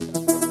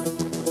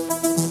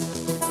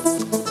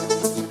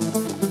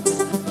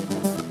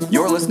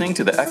You're listening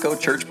to the Echo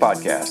Church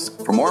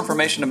Podcast. For more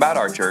information about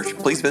our church,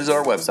 please visit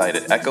our website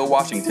at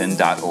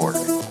echowashington.org.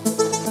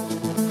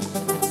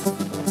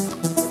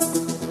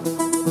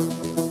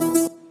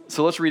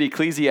 So let's read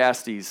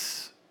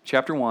Ecclesiastes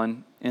chapter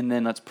 1, and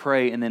then let's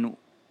pray, and then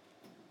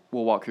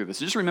we'll walk through this.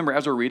 Just remember,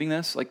 as we're reading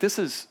this, this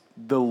is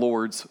the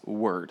Lord's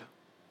word,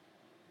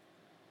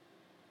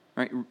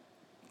 right?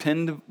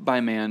 Penned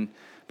by man,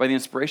 by the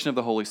inspiration of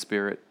the Holy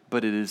Spirit,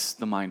 but it is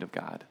the mind of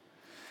God.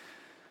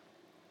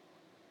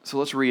 So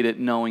let's read it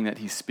knowing that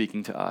he's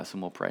speaking to us,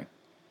 and we'll pray.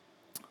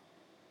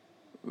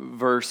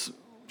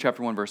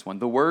 Chapter 1, verse 1.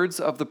 The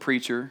words of the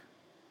preacher,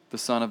 the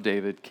son of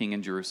David, king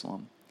in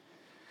Jerusalem.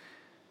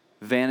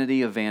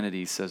 Vanity of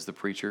vanities, says the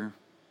preacher.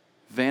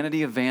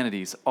 Vanity of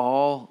vanities,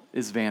 all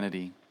is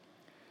vanity.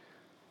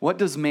 What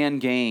does man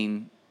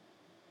gain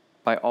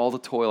by all the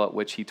toil at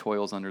which he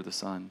toils under the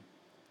sun?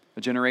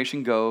 A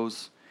generation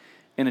goes,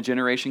 and a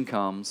generation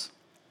comes,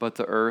 but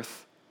the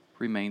earth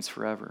remains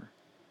forever.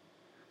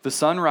 The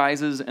sun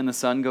rises and the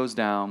sun goes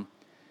down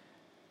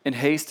and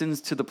hastens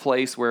to the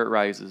place where it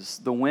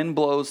rises. The wind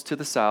blows to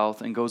the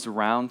south and goes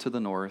around to the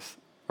north.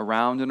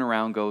 Around and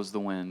around goes the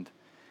wind,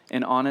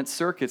 and on its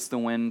circuits the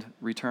wind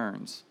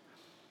returns.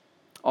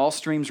 All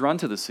streams run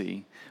to the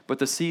sea, but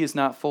the sea is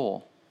not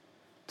full.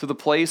 To the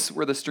place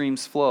where the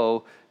streams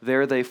flow,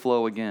 there they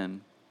flow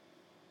again.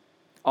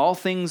 All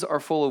things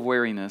are full of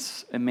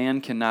weariness, and man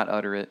cannot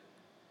utter it.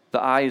 The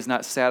eye is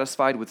not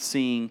satisfied with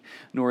seeing,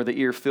 nor the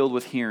ear filled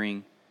with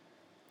hearing.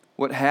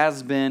 What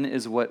has been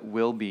is what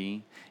will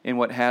be, and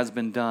what has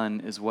been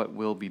done is what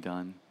will be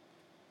done.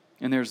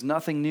 And there's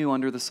nothing new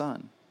under the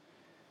sun.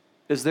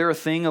 Is there a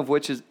thing of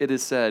which it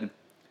is said,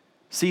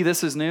 "See,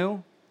 this is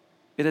new"?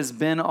 It has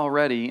been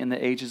already in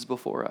the ages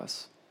before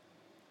us.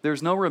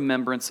 There's no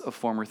remembrance of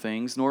former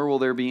things, nor will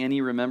there be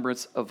any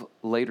remembrance of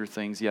later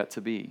things yet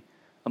to be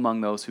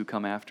among those who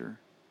come after.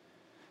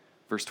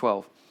 Verse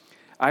 12.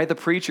 I, the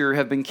preacher,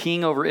 have been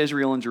king over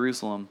Israel and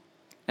Jerusalem.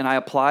 And I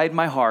applied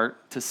my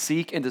heart to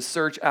seek and to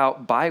search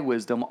out by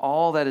wisdom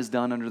all that is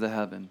done under the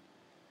heaven.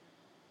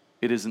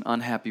 It is an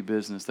unhappy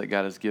business that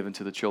God has given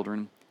to the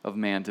children of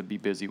man to be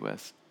busy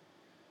with.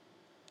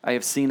 I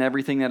have seen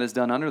everything that is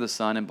done under the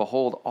sun, and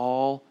behold,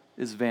 all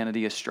is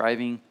vanity, a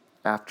striving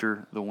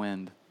after the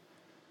wind.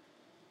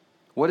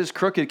 What is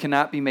crooked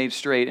cannot be made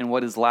straight, and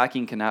what is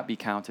lacking cannot be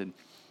counted.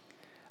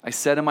 I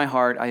said in my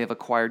heart, I have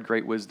acquired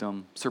great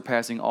wisdom,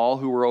 surpassing all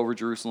who were over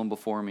Jerusalem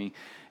before me.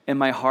 And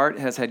my heart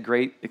has had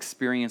great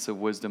experience of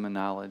wisdom and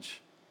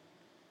knowledge.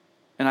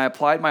 And I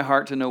applied my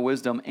heart to know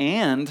wisdom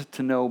and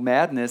to know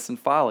madness and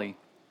folly.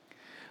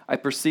 I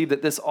perceive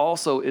that this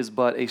also is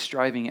but a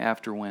striving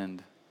after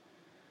wind.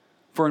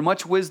 For in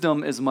much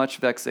wisdom is much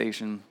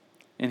vexation,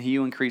 and he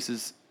who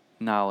increases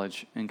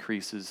knowledge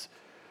increases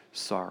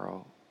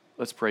sorrow.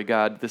 Let's pray.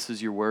 God, this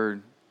is your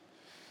word.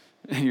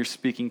 And you're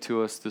speaking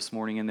to us this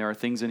morning, and there are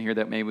things in here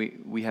that maybe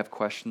we have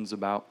questions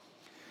about.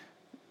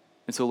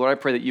 And so, Lord, I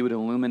pray that you would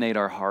illuminate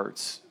our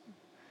hearts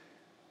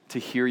to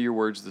hear your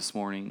words this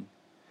morning,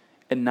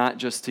 and not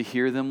just to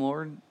hear them,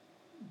 Lord,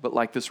 but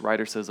like this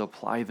writer says,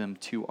 apply them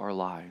to our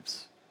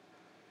lives.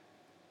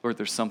 Lord,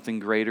 there's something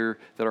greater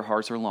that our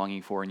hearts are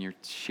longing for, and you're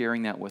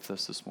sharing that with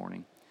us this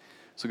morning.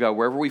 So, God,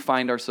 wherever we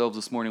find ourselves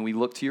this morning, we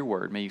look to your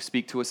word. May you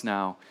speak to us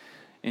now.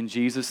 In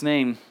Jesus'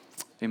 name,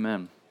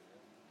 amen.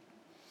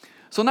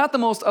 So not the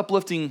most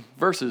uplifting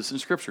verses in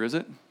Scripture, is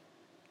it?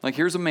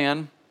 Here's a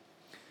man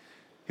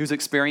who's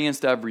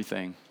experienced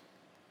everything.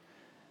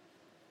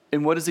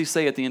 And what does he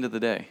say at the end of the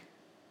day?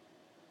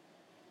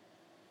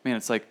 Man,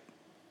 it's like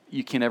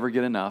you can never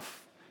get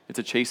enough. It's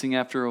a chasing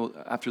after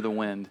the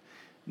wind.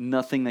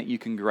 Nothing that you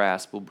can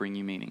grasp will bring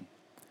you meaning.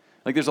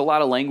 There's a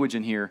lot of language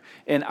in here.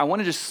 And I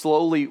want to just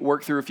slowly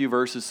work through a few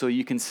verses so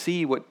you can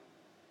see what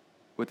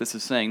this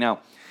is saying.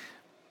 Now,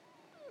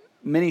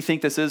 many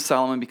think this is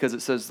Solomon because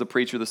it says the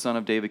preacher, the son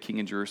of David, king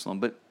in Jerusalem.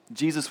 But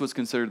Jesus was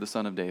considered the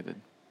son of David,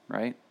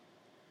 right?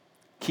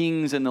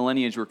 Kings in the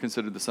lineage were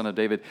considered the son of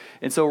David.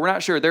 And so we're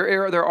not sure.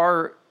 There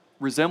are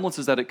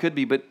resemblances that it could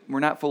be, but we're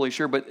not fully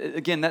sure. But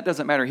again, that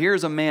doesn't matter.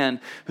 Here's a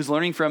man who's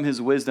learning from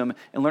his wisdom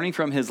and learning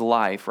from his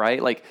life,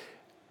 right?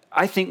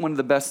 I think one of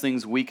the best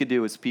things we could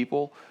do as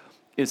people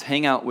is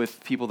hang out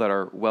with people that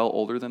are well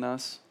older than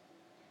us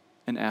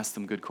and ask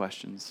them good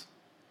questions.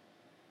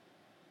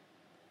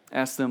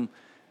 Ask them,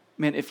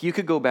 man, if you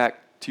could go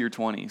back to your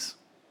 20s,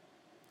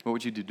 what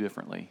would you do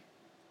differently?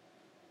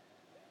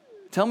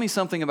 Tell me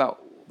something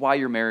about why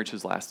your marriage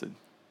has lasted.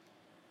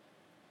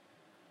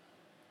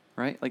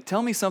 Right?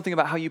 Tell me something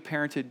about how you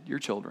parented your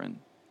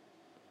children.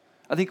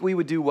 I think we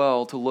would do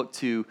well to look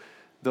to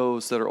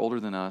those that are older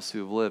than us who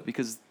have lived,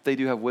 because they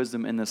do have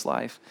wisdom in this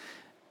life.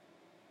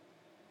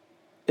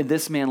 And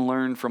this man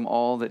learned from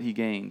all that he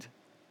gained.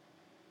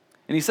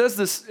 And he says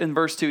this in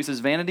verse 2, he says,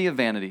 vanity of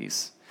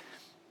vanities.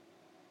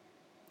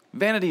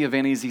 Vanity of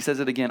vanities, he says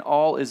it again,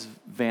 all is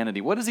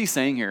vanity. What is he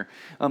saying here?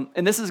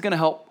 And this is going to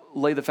help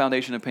lay the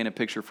foundation and paint a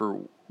picture for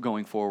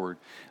going forward.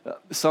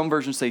 Some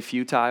versions say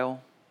futile,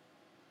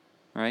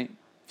 right?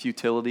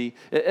 Futility.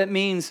 It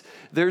means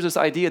there's this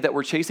idea that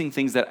we're chasing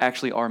things that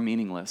actually are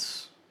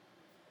meaningless.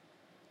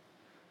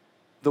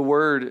 The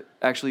word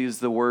actually is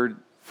the word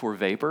for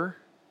vapor,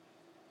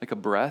 like a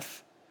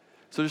breath.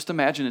 So just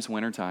imagine it's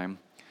wintertime,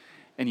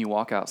 and you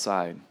walk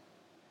outside,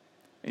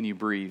 and you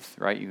breathe,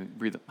 right? You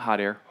breathe hot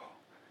air.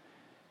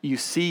 You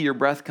see your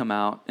breath come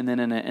out, and then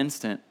in an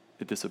instant,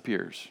 it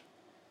disappears.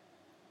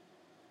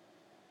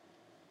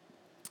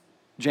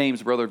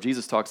 James, brother of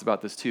Jesus, talks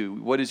about this too.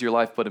 What is your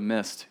life but a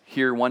mist?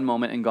 Here one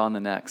moment and gone the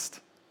next.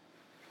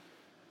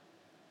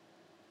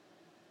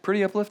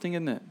 Pretty uplifting,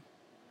 isn't it?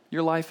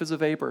 Your life is a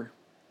vapor.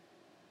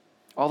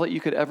 All that you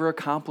could ever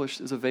accomplish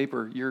is a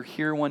vapor. You're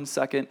here 1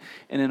 second,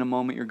 and in a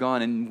moment you're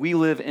gone. And we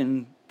live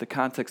in the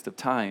context of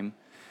time.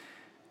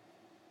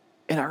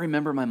 And I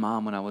remember my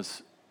mom when I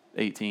was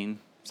 17,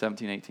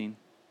 18.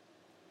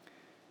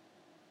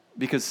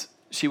 Because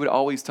she would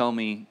always tell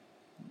me,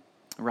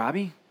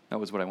 Robbie, that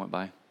was what I went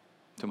by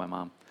to my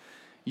mom,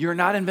 you're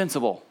not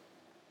invincible.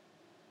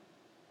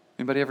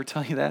 Anybody ever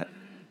tell you that?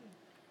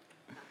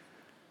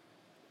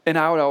 And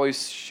I would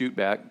always shoot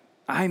back,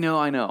 I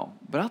know.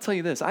 But I'll tell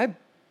you this, I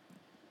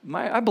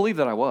believe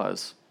that I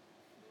was.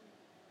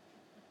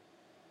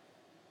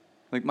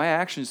 Like, my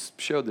actions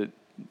showed that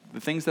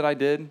the things that I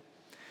did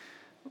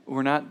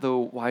were not the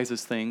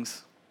wisest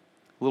things,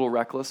 a little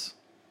reckless.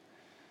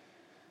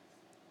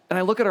 And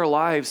I look at our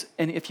lives,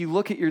 and if you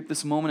look at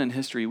this moment in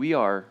history, we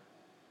are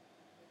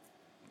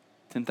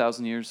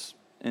 10,000 years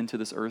into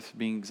this earth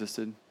being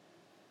existed.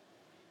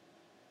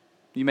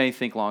 You may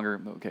think longer,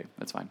 but okay,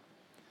 that's fine.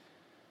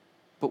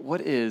 But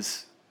what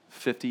is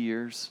 50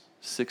 years,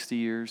 60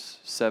 years,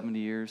 70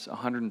 years,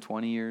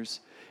 120 years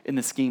in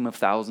the scheme of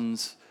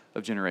thousands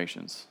of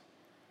generations?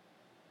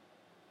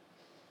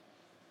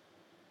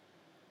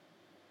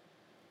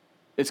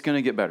 It's going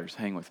to get better, so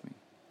hang with me.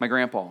 My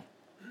grandpa,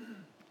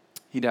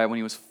 he died when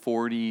he was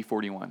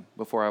 41,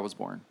 before I was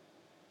born.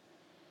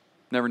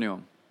 Never knew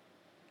him.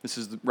 This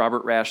is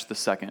Robert Rash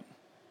II. And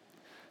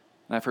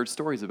I've heard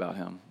stories about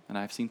him, and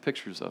I've seen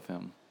pictures of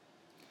him.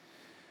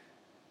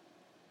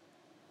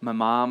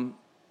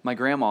 My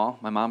grandma,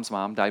 my mom's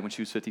mom, died when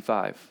she was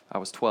 55. I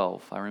was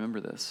 12. I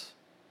remember this.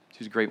 She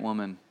was a great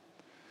woman.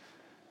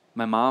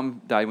 My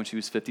mom died when she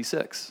was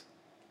 56.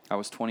 I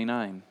was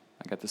 29.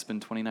 I got to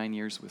spend 29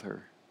 years with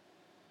her.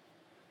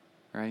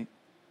 Right?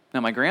 Now,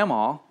 my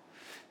grandma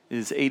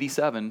is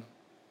 87,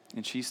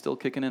 and she's still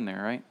kicking in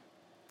there, right?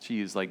 She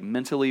is like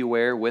mentally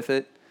aware with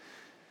it.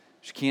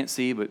 She can't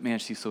see, but man,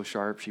 she's so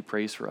sharp. She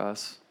prays for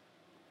us.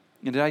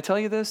 And did I tell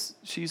you this?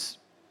 She's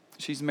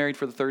married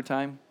for the third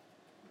time.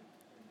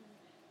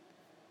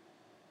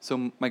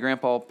 So my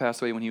grandpa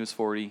passed away when he was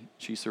 40.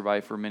 She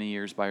survived for many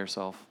years by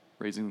herself,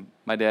 raising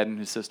my dad and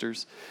his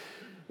sisters.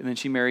 And then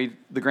she married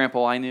the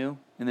grandpa I knew,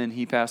 and then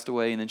he passed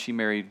away, and then she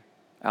married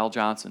Al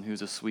Johnson,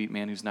 who's a sweet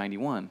man who's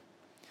 91.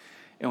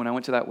 And when I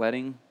went to that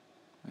wedding,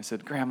 I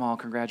said, Grandma,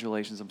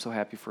 congratulations. I'm so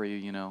happy for you,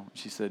 you know.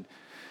 She said,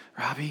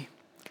 Robbie,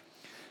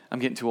 I'm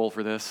getting too old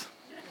for this.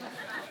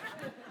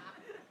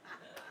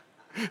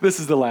 This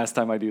is the last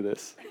time I do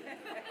this.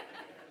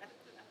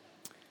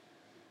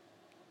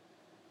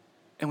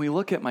 And we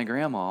look at my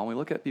grandma, and we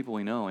look at people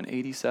we know, and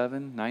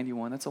 87,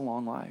 91, that's a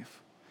long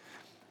life.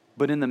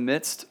 But in the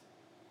midst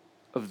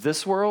of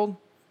this world,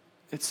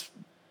 it's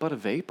but a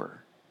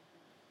vapor.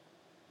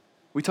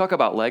 We talk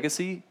about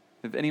legacy.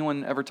 If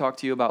anyone ever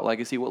talked to you about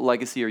legacy, what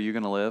legacy are you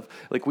going to live?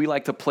 Like, we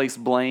like to place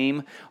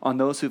blame on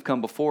those who've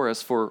come before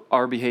us for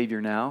our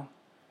behavior now.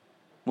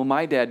 Well,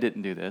 my dad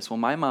didn't do this. Well,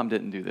 my mom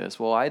didn't do this.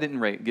 Well, I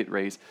didn't get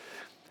raised.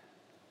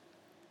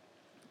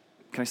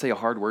 Can I say a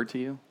hard word to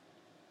you?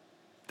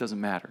 It doesn't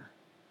matter.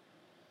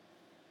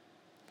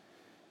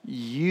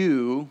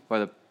 You, by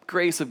the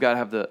grace of God,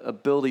 have the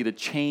ability to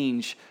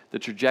change the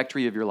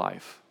trajectory of your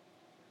life.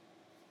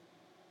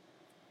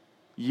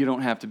 You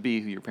don't have to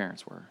be who your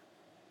parents were.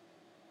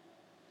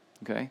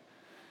 Okay?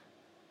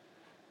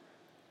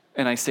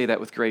 And I say that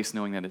with grace,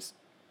 knowing that it's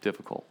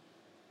difficult.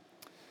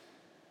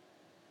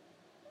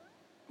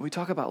 We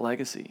talk about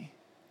legacy.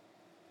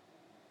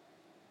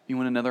 You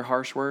want another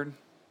harsh word?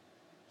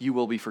 You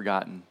will be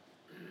forgotten.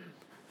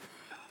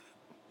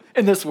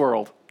 In this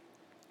world.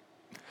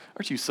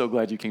 Aren't you so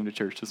glad you came to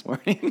church this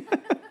morning?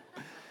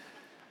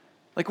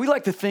 Like, we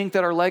like to think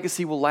that our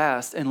legacy will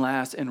last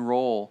and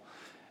roll.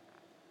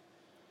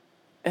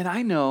 And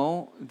I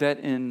know that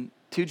in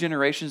 2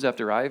 generations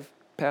after I've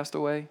passed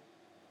away,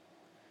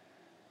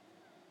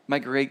 my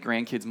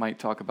great-grandkids might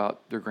talk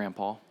about their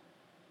grandpa,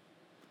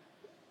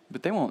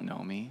 but they won't know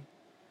me,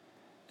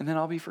 and then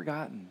I'll be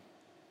forgotten.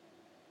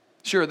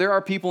 Sure, there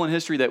are people in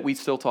history that we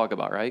still talk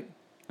about, right?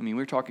 I mean,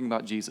 we're talking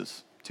about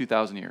Jesus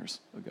 2,000 years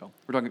ago.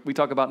 We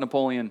talk about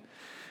Napoleon.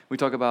 We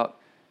talk about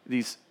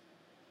these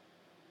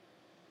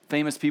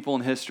famous people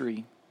in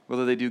history,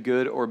 whether they do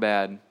good or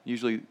bad.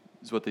 Usually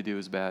is what they do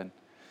is bad.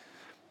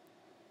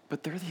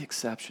 But they're the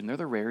exception. They're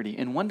the rarity.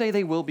 And one day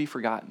they will be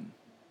forgotten.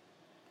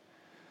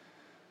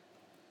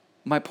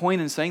 My point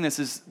in saying this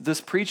is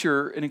this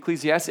preacher in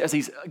Ecclesiastes, as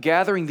he's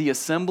gathering the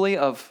assembly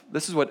of,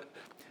 this is what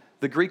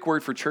the Greek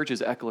word for church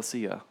is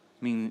ekklesia,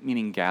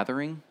 meaning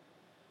gathering.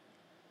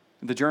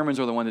 The Germans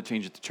are the one that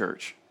changed it to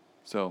church.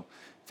 So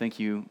thank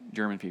you,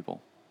 German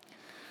people.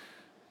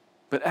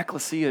 But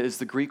ecclesia is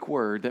the Greek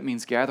word that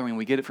means gathering.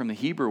 We get it from the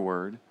Hebrew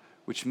word,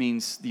 which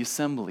means the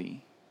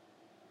assembly.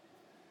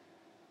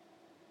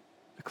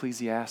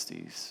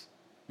 Ecclesiastes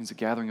means a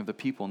gathering of the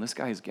people. And this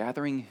guy is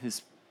gathering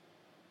his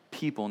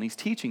people, and he's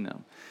teaching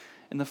them.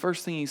 And the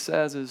first thing he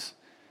says is,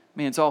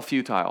 man, it's all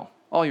futile,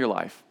 all your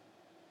life.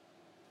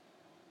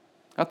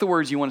 Not the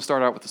words you want to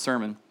start out with the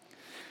sermon.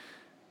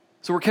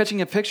 So we're catching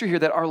a picture here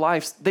that our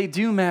lives, they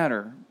do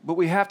matter, but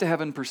we have to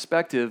have in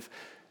perspective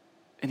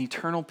an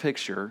eternal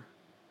picture,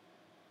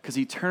 because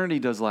eternity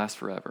does last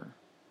forever.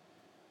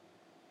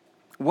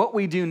 What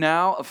we do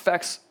now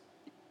affects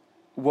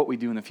what we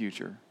do in the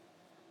future.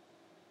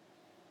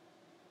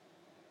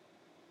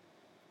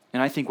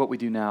 And I think what we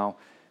do now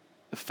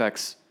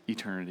affects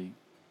eternity.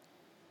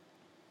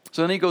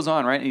 So then he goes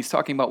on, right? And he's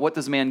talking about what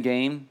does man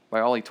gain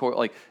by all he toil.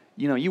 Like,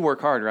 you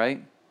work hard,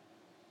 right?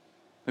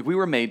 Like, we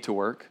were made to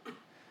work.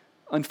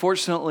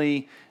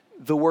 Unfortunately,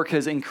 the work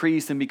has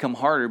increased and become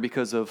harder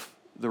because of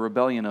the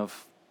rebellion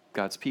of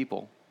God's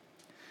people.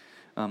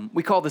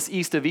 We call this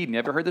East of Eden. You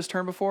ever heard this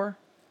term before?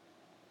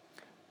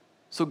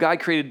 So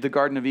God created the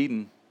Garden of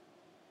Eden,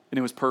 and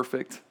it was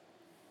perfect.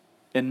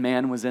 And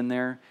man was in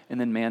there, and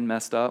then man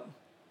messed up,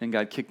 and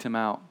God kicked him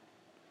out.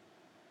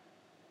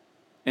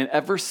 And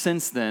ever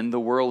since then, the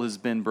world has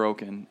been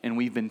broken, and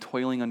we've been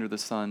toiling under the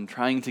sun,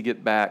 trying to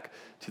get back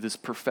to this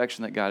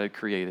perfection that God had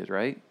created,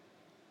 right?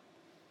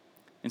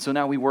 And so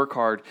now we work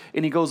hard.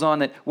 And he goes on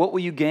that, what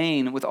will you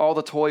gain with all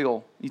the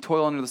toil? You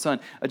toil under the sun.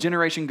 A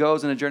generation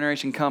goes and a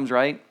generation comes,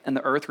 right? And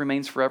the earth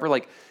remains forever.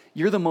 Like,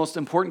 you're the most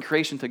important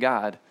creation to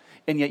God,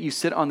 and yet you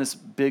sit on this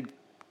big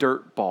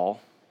dirt ball.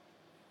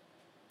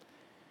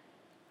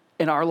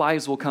 And our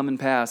lives will come and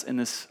pass, and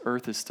this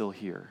earth is still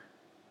here.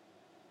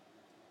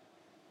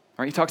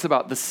 Right? He talks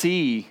about the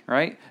sea,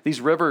 right?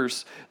 These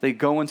rivers, they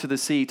go into the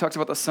sea. He talks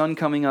about the sun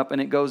coming up and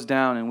it goes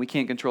down and we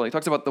can't control it. He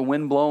talks about the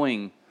wind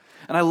blowing.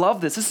 And I love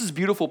this. This is a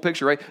beautiful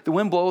picture, right? The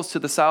wind blows to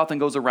the south and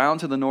goes around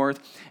to the north,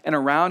 and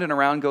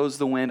around goes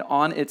the wind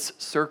on its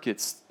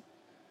circuits.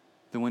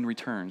 The wind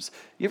returns.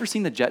 You ever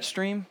seen the jet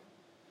stream?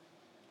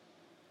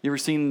 You ever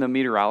seen the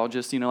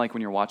meteorologist, like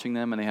when you're watching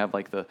them and they have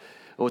like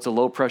it's a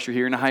low pressure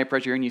here and a high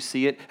pressure here and you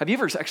see it? Have you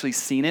ever actually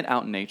seen it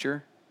out in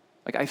nature?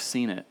 Like, I've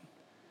seen it.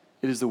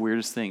 It is the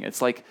weirdest thing.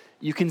 It's like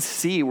you can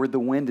see where the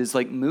wind is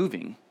like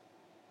moving.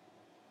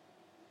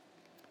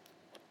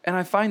 And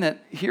I find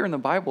that here in the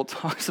Bible it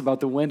talks about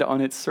the wind on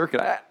its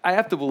circuit. I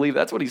have to believe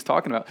that's what he's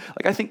talking about.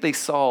 Like, I think they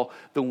saw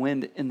the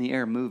wind in the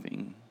air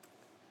moving.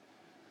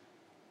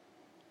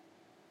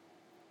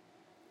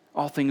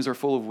 All things are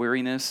full of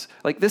weariness.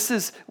 Like, this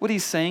is what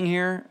he's saying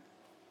here.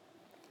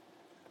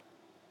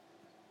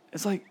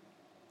 It's like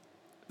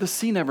the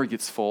sea never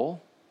gets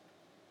full,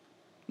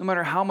 no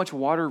matter how much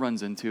water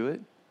runs into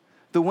it.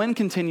 The wind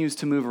continues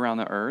to move around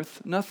the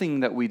earth. Nothing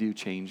that we do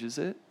changes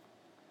it.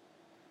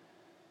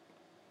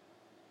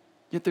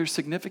 Yet there's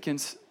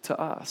significance to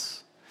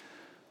us.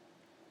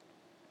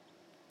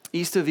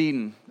 East of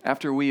Eden,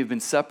 after we have been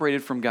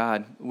separated from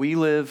God, we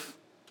live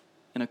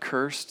in a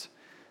cursed,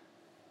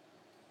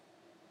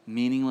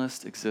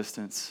 meaningless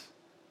existence,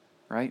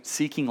 right?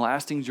 Seeking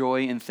lasting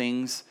joy in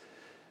things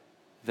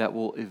that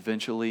will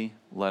eventually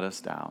let us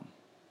down.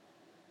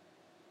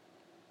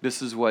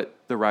 This is what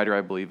the writer,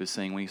 I believe, is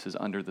saying when he says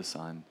under the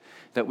sun.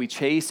 That we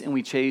chase and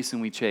we chase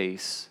and we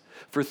chase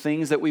for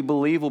things that we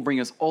believe will bring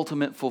us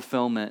ultimate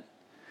fulfillment.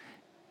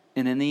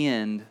 And in the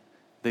end,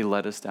 they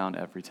let us down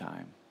every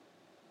time.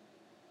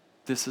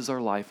 This is our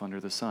life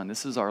under the sun.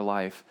 This is our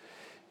life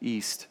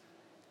east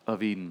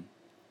of Eden.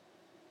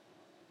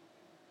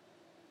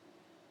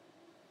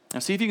 Now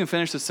see if you can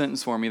finish this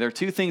sentence for me. There are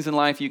two things in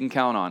life you can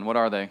count on. What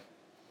are they?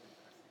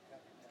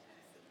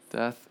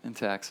 Death and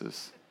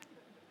taxes.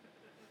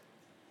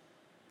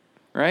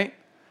 Right?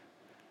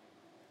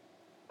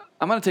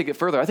 I'm going to take it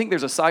further. I think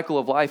there's a cycle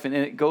of life, and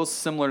it goes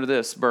similar to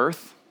this.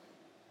 Birth,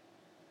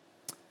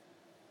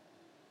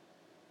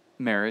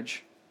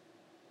 marriage,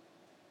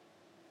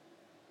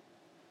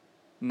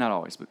 not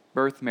always, but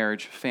birth,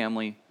 marriage,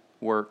 family,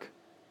 work,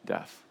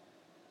 death.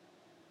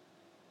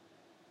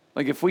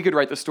 Like, if we could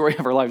write the story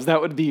of our lives,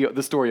 that would be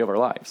the story of our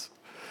lives.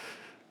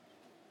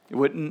 It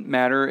wouldn't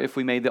matter if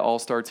we made the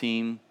all-star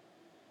team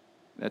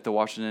at the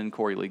Washington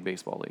Corey League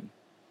Baseball League.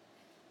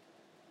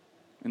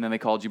 And then they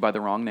called you by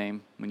the wrong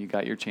name when you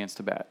got your chance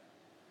to bat.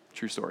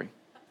 True story.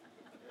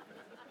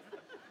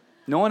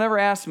 No one ever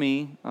asked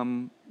me,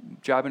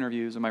 job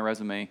interviews on my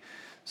resume,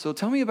 so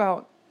tell me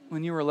about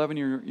when you were 11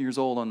 years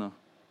old on the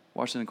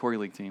Washington Corey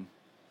League team.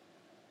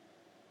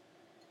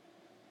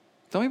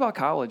 Tell me about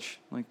college.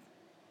 Like,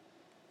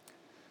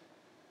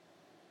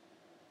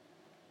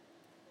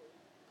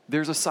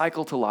 there's a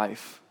cycle to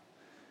life.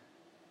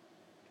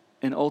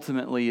 And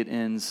ultimately it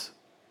ends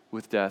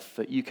with death,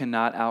 that you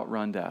cannot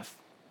outrun death.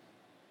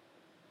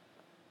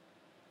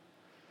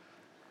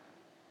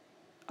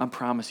 I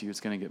promise you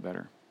it's going to get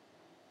better.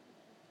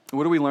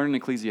 What do we learn in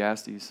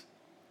Ecclesiastes?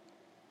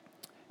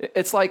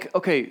 It's like,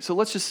 okay, so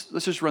let's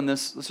just run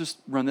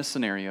this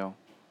scenario.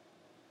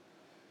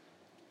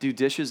 Do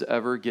dishes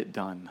ever get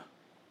done?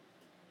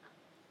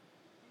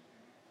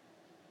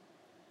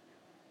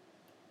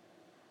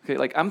 Okay,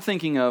 like I'm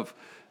thinking of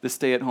the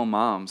stay-at-home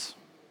moms.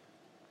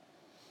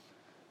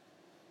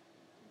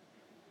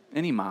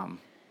 Any mom.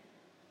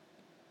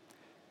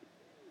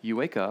 You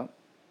wake up,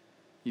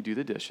 you do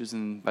the dishes,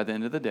 and by the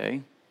end of the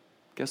day,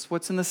 guess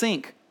what's in the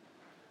sink?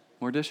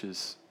 More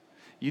dishes.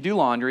 You do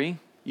laundry,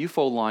 you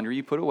fold laundry,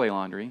 you put away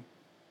laundry,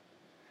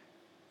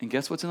 and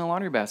guess what's in the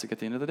laundry basket at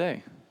the end of the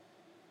day?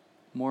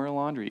 More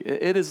laundry.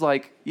 It is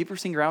like, you ever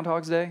seen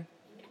Groundhog's Day?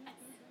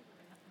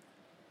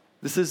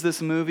 This is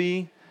this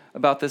movie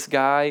about this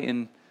guy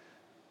in,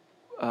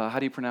 how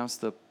do you pronounce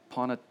the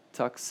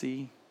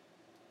Pontuxie,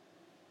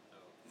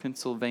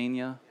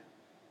 Pennsylvania,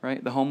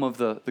 right? The home of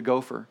the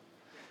gopher.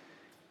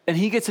 And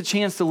he gets a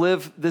chance to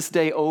live this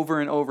day over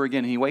and over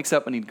again. He wakes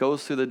up and he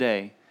goes through the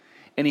day,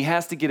 and he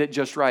has to get it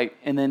just right.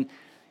 And then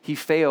he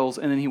fails,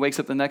 and then he wakes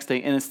up the next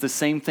day, and it's the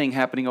same thing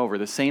happening over,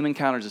 the same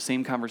encounters, the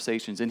same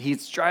conversations. And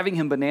he's driving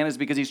him bananas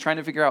because he's trying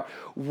to figure out,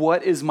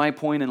 what is my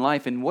point in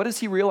life? And what does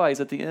he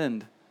realize at the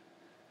end?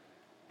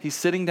 He's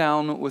sitting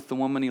down with the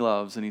woman he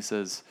loves, and he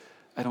says,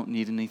 I don't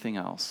need anything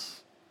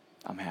else.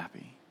 I'm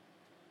happy.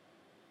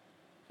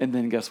 And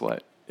then guess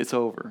what? It's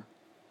over.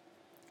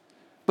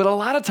 But a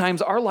lot of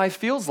times our life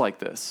feels like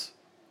this.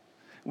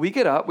 We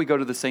get up, we go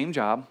to the same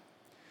job,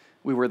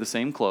 we wear the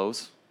same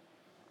clothes,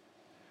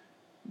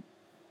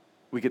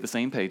 we get the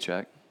same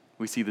paycheck,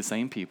 we see the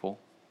same people,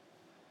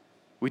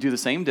 we do the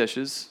same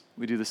dishes,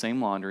 we do the same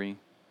laundry,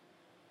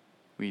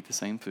 we eat the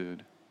same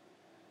food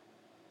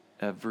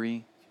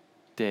every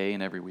day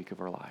and every week of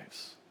our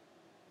lives.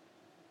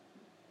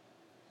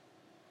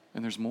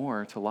 And there's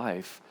more to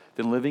life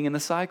than living in the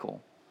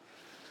cycle.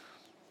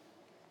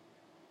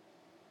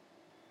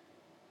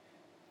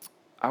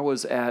 I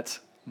was at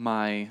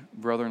my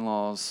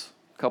brother-in-law's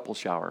couple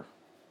shower.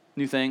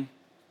 New thing,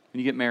 when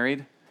you get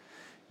married,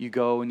 you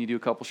go and you do a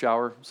couple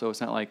shower. So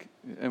it's not like,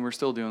 and we're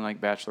still doing like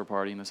bachelor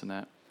party and this and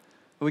that.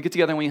 But we get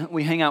together and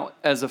we hang out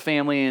as a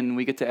family, and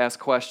we get to ask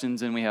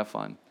questions and we have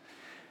fun.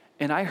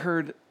 And I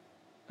heard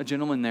a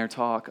gentleman there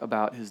talk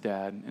about his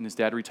dad, and his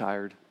dad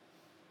retired.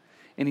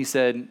 And he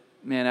said,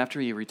 man, after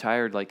he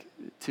retired, like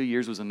 2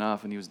 years was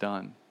enough and he was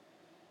done.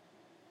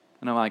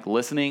 And I'm like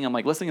listening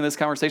to this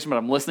conversation, but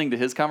I'm listening to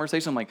his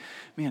conversation. I'm like,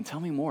 man, tell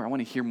me more. I want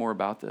to hear more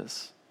about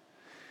this.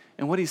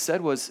 And what he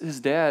said was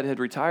his dad had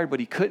retired, but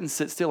he couldn't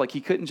sit still. Like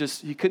he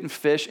couldn't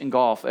fish and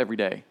golf every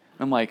day.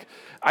 I'm like,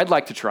 I'd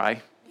like to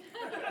try.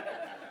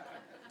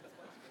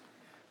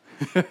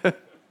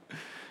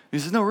 He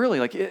says, no, really,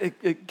 like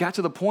it got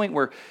to the point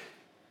where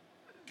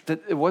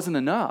that it wasn't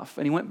enough,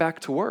 and he went back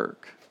to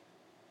work.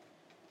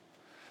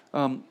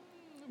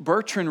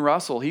 Bertrand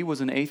Russell, he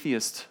was an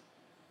atheist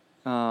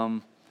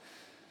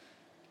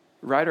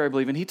writer, I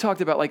believe, and he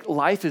talked about like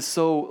life is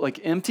so like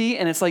empty,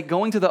 and it's like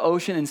going to the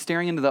ocean and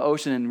staring into the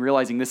ocean and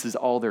realizing this is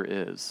all there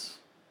is.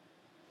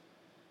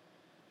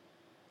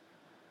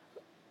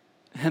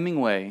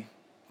 Hemingway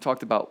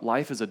talked about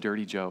life is a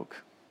dirty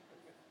joke.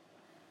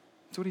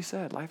 That's what he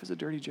said. Life is a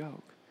dirty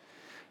joke.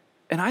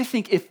 And I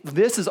think if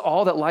this is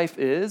all that life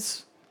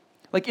is,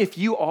 like if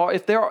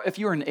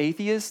you're an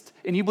atheist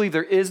and you believe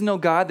there is no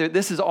God,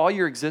 this is all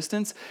your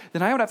existence,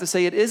 then I would have to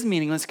say it is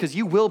meaningless, because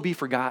you will be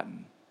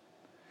forgotten.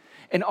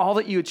 And all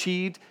that you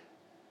achieved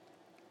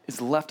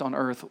is left on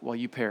earth while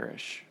you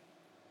perish.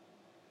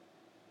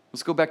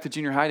 Let's go back to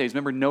junior high days.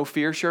 Remember No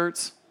Fear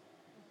shirts?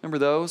 Remember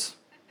those?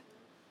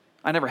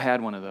 I never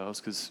had one of those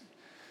because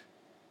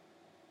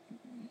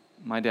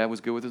my dad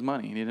was good with his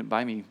money. He didn't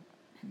buy me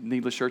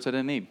needless shirts I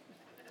didn't need.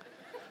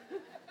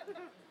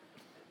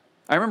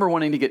 I remember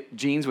wanting to get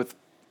jeans with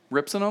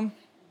rips in them.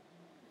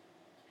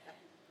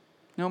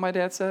 You know what my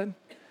dad said?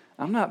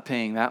 I'm not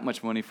paying that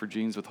much money for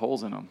jeans with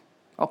holes in them.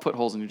 I'll put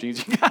holes in your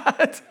jeans you got.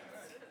 Like,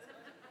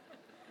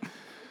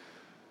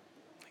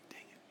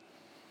 dang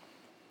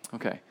it.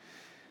 Okay.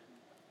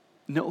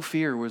 No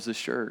Fear was the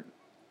shirt.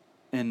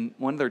 And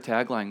one of their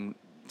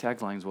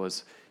taglines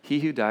was, he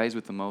who dies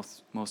with the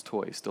most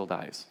toys still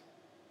dies.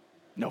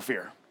 No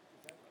fear.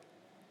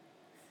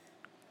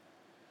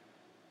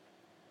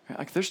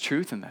 Like, there's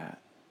truth in that.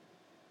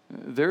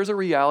 There's a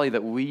reality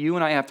that you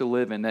and I have to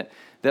live in, that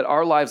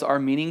our lives are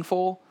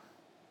meaningful,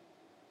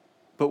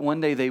 but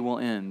one day they will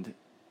end.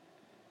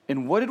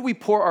 And what did we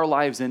pour our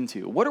lives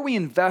into? What are we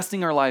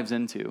investing our lives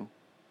into?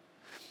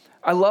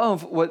 I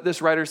love what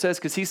this writer says,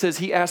 because he says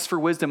he asked for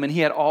wisdom and he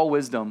had all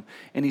wisdom.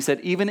 And he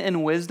said even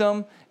in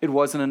wisdom, it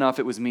wasn't enough.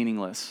 It was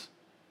meaningless.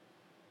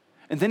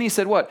 And then he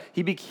said what?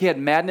 He had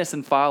madness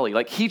and folly.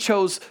 Like he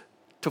chose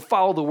to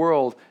follow the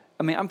world.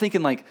 I mean, I'm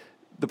thinking like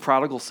the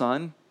prodigal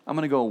son. I'm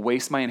going to go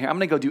waste my inheritance. I'm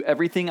going to go do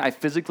everything I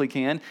physically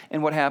can.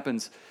 And what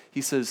happens?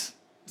 He says,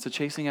 it's a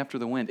chasing after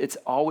the wind. It's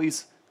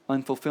always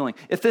unfulfilling.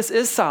 If this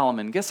is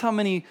Solomon, guess how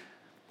many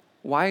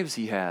wives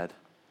he had?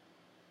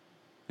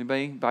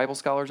 Anybody Bible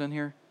scholars in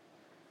here?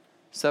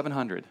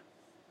 700.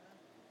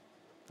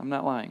 I'm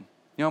not lying.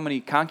 You know how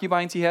many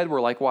concubines he had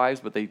were like wives,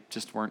 but they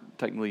just weren't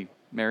technically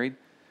married?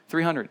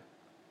 300.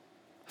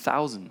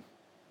 1,000.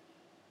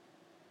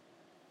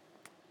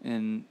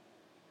 And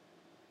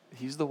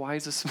he's the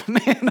wisest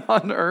man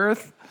on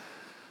earth.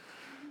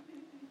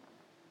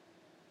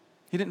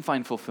 He didn't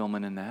find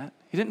fulfillment in that.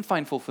 He didn't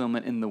find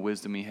fulfillment in the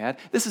wisdom he had.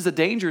 This is a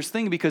dangerous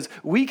thing because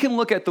we can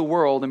look at the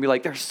world and be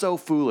like, they're so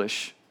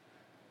foolish.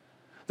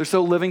 They're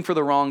so living for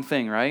the wrong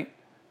thing, right?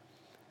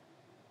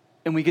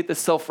 And we get this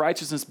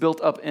self-righteousness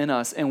built up in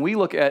us, and we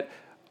look at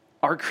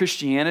our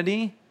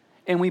Christianity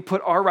and we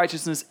put our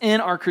righteousness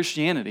in our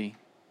Christianity.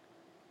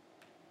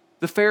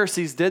 The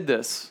Pharisees did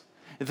this.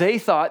 They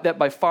thought that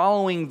by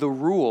following the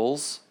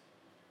rules,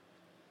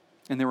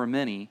 and there were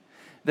many,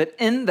 that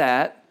in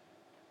that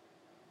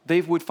they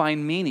would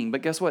find meaning.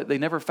 But guess what? They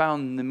never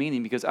found the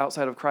meaning because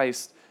outside of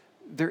Christ,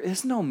 there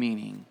is no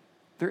meaning.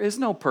 There is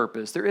no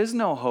purpose. There is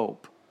no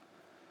hope.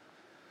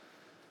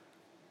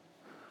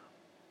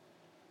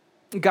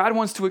 God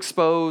wants to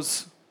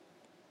expose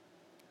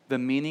the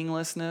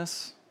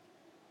meaninglessness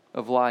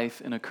of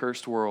life in a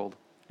cursed world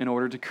in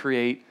order to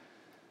create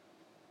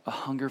a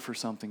hunger for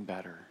something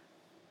better.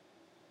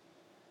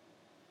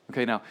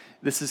 Okay, now,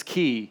 this is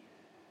key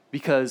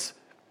because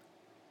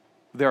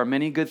there are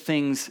many good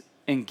things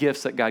and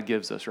gifts that God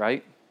gives us,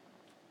 right?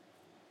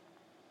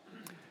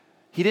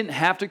 He didn't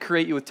have to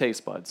create you with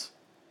taste buds.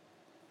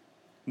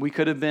 We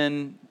could have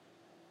been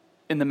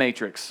in the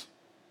Matrix,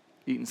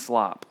 eating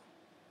slop.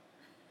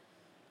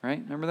 Right?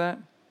 Remember that?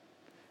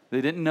 They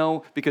didn't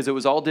know because it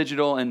was all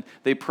digital and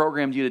they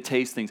programmed you to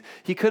taste things.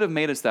 He could have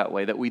made us that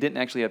way, that we didn't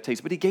actually have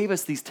taste, but he gave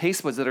us these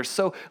taste buds that are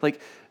so,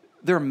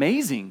 they're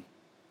amazing.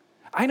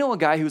 I know a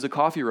guy who's a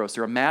coffee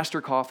roaster, a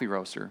master coffee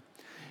roaster.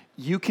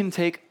 You can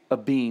take a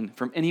bean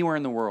from anywhere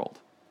in the world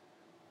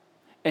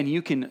and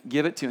you can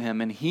give it to him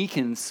and he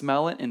can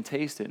smell it and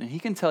taste it. And he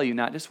can tell you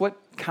not just what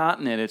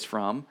continent it's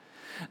from,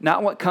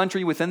 not what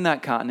country within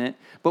that continent,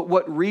 but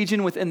what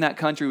region within that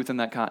country within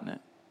that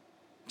continent.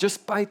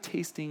 Just by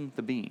tasting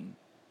the bean.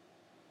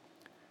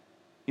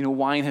 You know,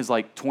 wine has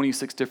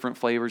 26 different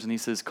flavors, and he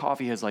says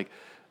coffee has like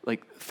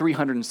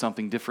 300 and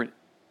something different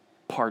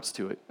parts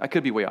to it. I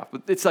could be way off,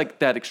 but it's like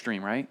that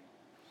extreme, right?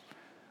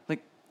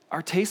 Like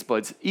our taste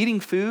buds,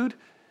 eating food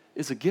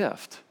is a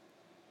gift.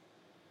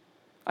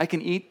 I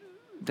can eat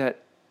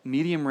that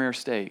medium rare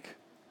steak.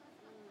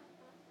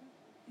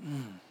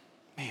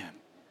 Man,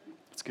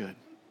 it's good.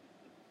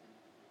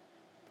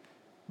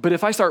 But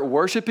if I start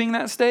worshiping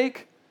that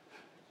steak,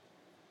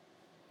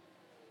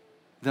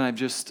 then I've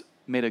just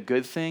made a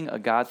good thing, a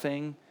God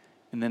thing,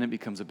 and then it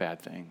becomes a bad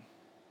thing.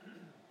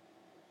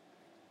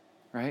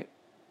 Right?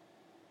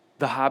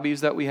 The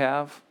hobbies that we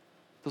have,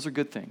 those are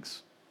good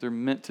things. They're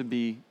meant to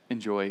be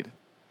enjoyed.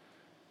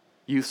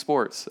 Youth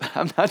sports,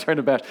 I'm not trying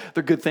to bash.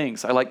 They're good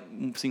things. I like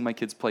seeing my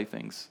kids play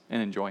things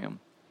and enjoy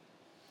them.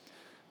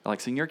 I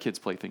like seeing your kids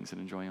play things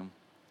and enjoy them.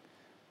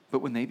 But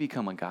when they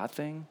become a God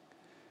thing,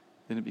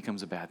 then it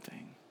becomes a bad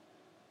thing.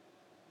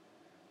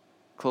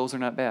 Clothes are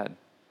not bad.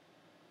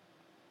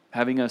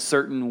 Having a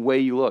certain way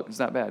you look is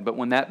not bad. But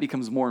when that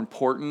becomes more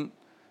important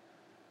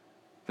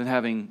than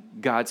having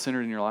God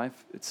centered in your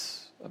life,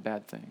 it's a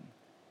bad thing.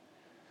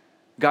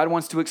 God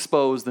wants to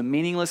expose the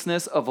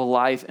meaninglessness of a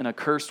life in a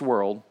cursed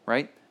world,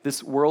 right?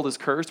 This world is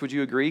cursed. Would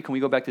you agree? Can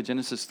we go back to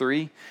Genesis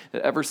 3?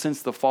 That ever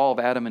since the fall of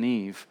Adam and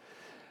Eve,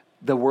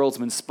 the world's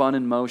been spun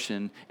in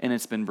motion and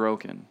it's been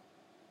broken.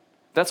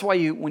 That's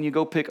why when you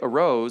go pick a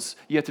rose,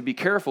 you have to be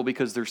careful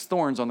because there's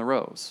thorns on the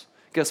rose.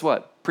 Guess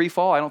what?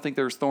 Pre-fall, I don't think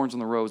there was thorns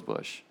on the rose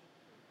bush.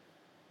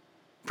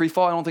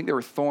 Pre-fall, I don't think there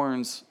were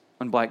thorns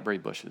on blackberry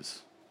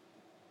bushes.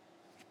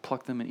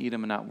 Pluck them and eat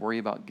them and not worry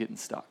about getting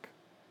stuck.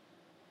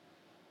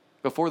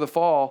 Before the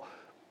fall,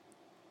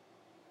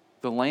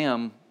 the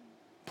lamb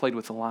played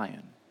with the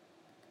lion.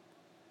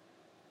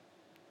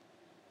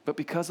 But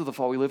because of the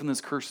fall, we live in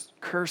this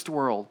cursed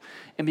world.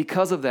 And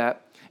because of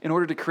that, in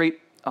order to create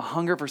a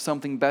hunger for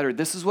something better,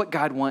 this is what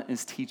God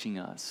is teaching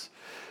us.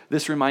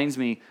 This reminds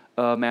me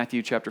of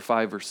Matthew chapter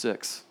 5, verse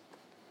 6.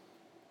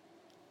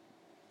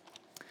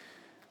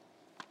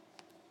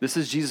 This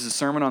is Jesus'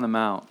 Sermon on the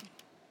Mount.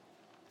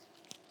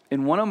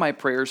 And one of my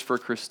prayers for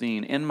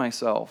Christine and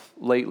myself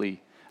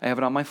lately, I have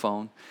it on my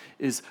phone,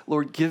 is,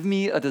 Lord, give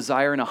me a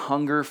desire and a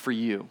hunger for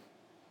you.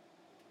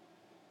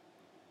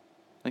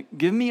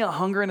 Give me a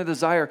hunger and a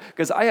desire,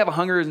 because I have a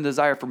hunger and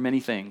desire for many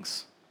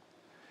things.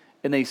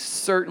 And they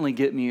certainly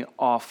get me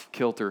off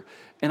kilter.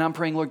 And I'm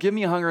praying, Lord, give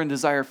me a hunger and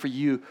desire for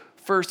you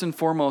first and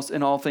foremost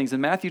in all things. In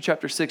Matthew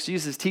chapter 6,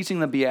 Jesus is teaching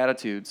the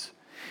Beatitudes.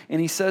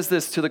 And he says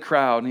this to the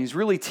crowd, and he's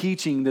really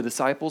teaching the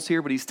disciples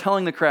here, but he's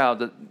telling the crowd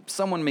that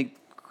someone may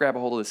grab a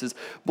hold of this. Is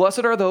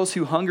blessed are those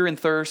who hunger and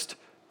thirst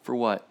for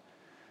what?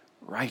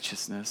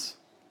 Righteousness,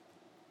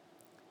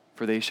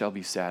 for they shall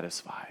be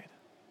satisfied.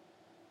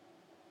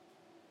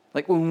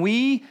 Like when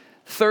we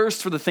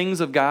thirst for the things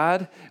of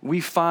God,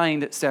 we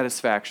find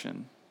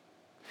satisfaction.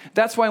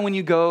 That's why when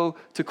you go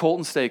to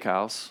Colton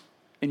Steakhouse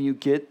and you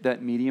get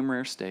that medium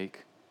rare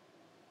steak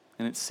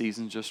and it's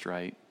seasoned just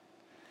right,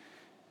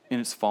 and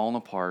it's fallen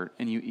apart,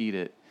 and you eat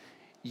it,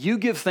 you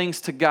give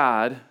thanks to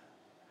God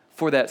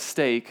for that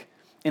steak,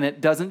 and it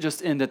doesn't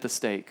just end at the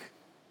steak.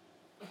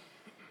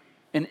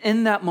 And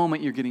in that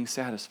moment, you're getting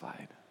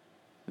satisfied.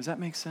 Does that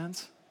make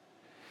sense?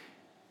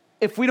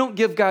 If we don't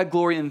give God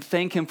glory and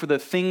thank him for the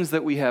things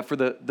that we have, for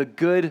the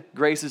good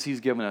graces he's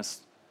given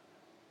us,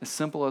 as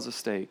simple as a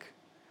steak,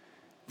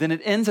 then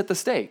it ends at the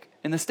steak,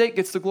 and the steak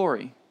gets the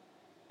glory.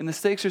 And the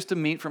steak's just a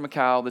meat from a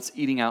cow that's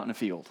eating out in a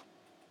field.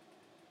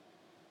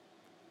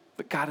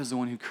 But God is the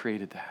one who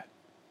created that.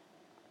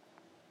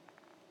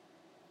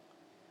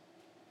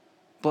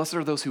 Blessed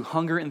are those who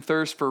hunger and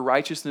thirst for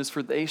righteousness,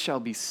 for they shall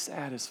be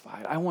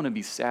satisfied. I want to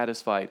be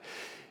satisfied.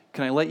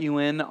 Can I let you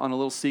in on a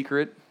little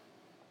secret?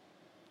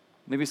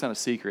 Maybe it's not a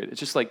secret. It's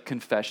just like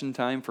confession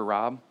time for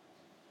Rob.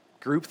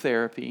 Group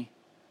therapy.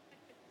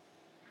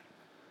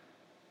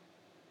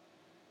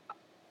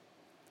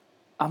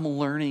 I'm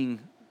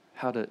learning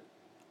how to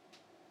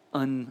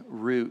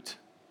unroot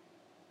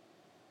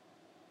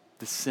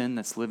the sin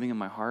that's living in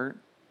my heart.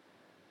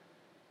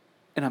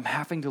 And I'm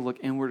having to look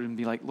inward and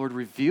be like, Lord,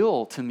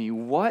 reveal to me,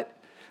 what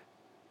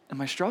am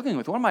I struggling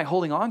with? What am I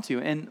holding on to?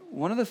 And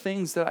one of the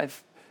things that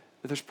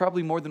there's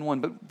probably more than one,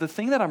 but the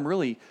thing that I'm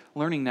really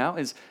learning now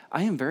is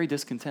I am very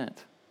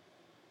discontent.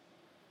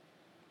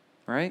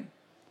 Right?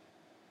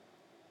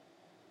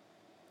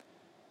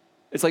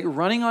 It's like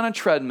running on a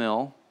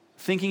treadmill,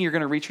 thinking you're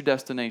going to reach your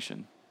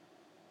destination.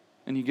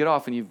 And you get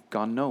off and you've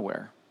gone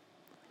nowhere.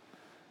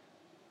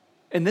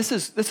 And this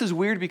is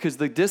weird because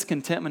the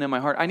discontentment in my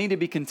heart, I need to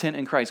be content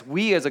in Christ.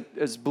 We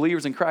as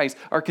believers in Christ,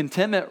 our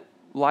contentment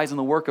lies in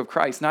the work of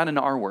Christ, not in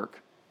our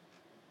work.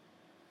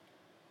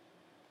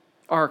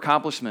 Our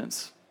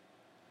accomplishments.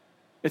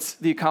 It's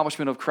the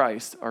accomplishment of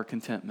Christ, our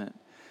contentment.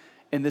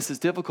 And this is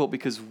difficult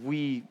because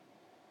we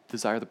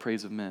desire the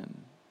praise of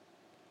men.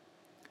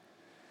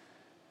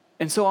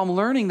 And so I'm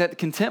learning that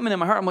contentment in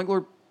my heart, I'm like,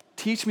 Lord,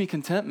 teach me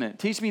contentment.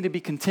 Teach me to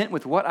be content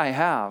with what I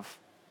have,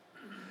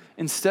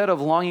 instead of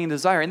longing and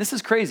desire. And this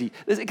is crazy.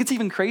 It gets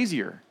even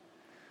crazier.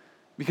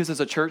 Because as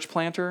a church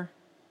planter,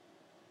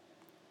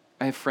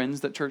 I have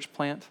friends that church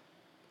plant,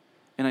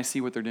 and I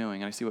see what they're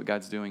doing, and I see what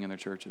God's doing in their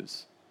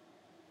churches.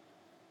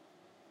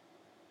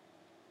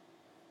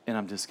 And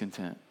I'm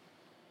discontent.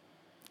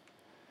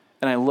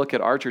 And I look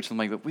at our church, and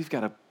I'm like, we've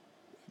got a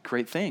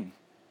great thing.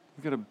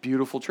 We've got a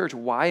beautiful church.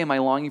 Why am I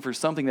longing for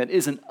something that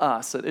isn't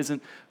us, that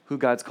isn't who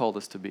God's called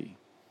us to be?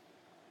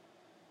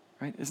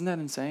 Right? Isn't that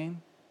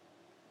insane?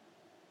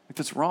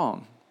 That's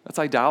wrong. That's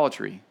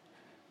idolatry.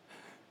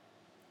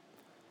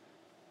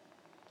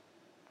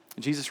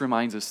 Jesus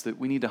reminds us that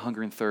we need to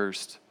hunger and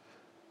thirst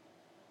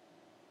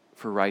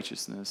for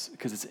righteousness,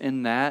 because it's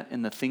in that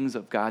and the things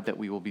of God that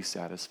we will be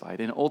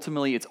satisfied. And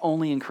ultimately, it's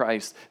only in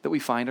Christ that we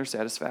find our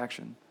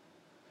satisfaction.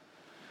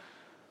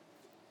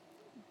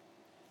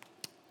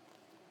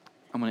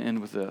 I'm going to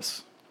end with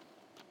this.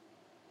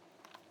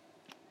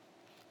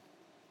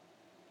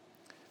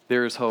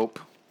 There is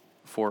hope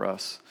for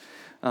us.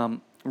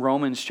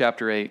 Romans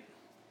chapter 8.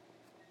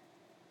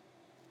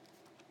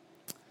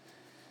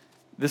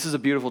 This is a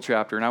beautiful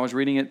chapter, and I was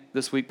reading it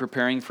this week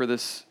preparing for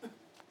this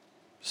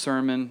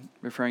sermon,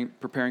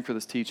 preparing for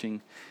this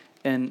teaching.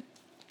 And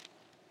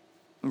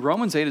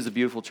Romans 8 is a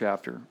beautiful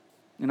chapter.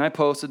 And I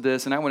posted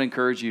this, and I would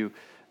encourage you,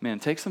 man,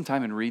 take some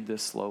time and read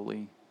this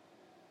slowly.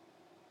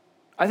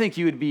 I think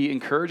you would be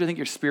encouraged. I think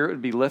your spirit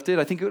would be lifted.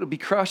 I think it would be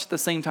crushed at the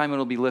same time it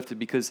will be lifted,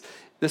 because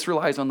this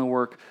relies on the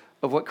work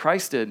of what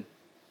Christ did.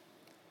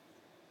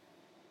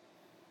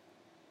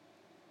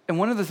 And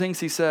one of the things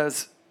he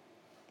says,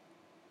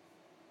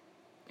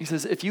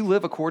 if you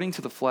live according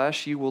to the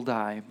flesh, you will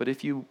die. But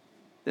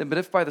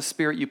if by the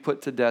Spirit you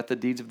put to death the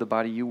deeds of the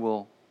body, you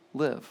will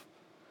live.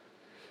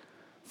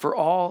 For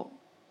all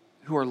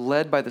who are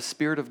led by the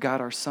Spirit of God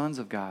are sons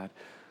of God.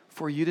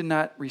 For you did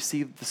not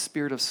receive the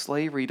spirit of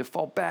slavery to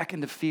fall back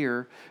into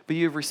fear, but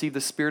you have received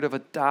the spirit of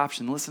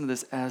adoption. Listen to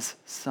this, as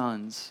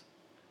sons.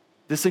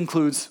 This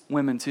includes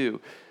women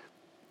too.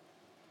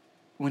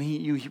 When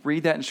you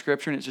read that in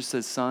Scripture and it just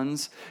says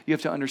sons, you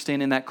have to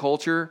understand in that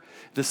culture,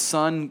 the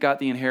son got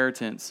the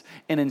inheritance.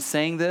 And in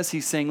saying this,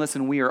 he's saying,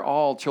 listen, we are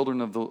all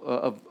children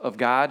of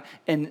God,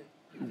 and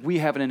we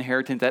have an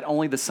inheritance that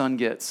only the son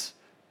gets.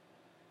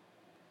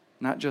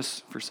 Not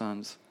just for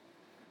sons.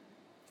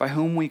 By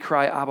whom we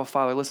cry, Abba,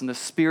 Father. Listen, the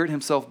Spirit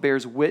himself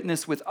bears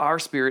witness with our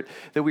spirit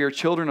that we are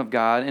children of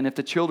God, and if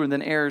the children,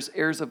 then heirs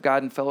of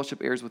God and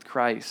fellowship, heirs with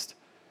Christ.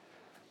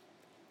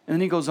 And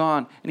then he goes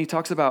on, and he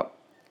talks about,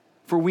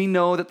 for we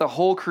know that the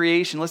whole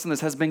creation, listen to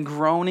this, has been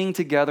groaning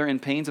together in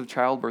pains of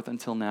childbirth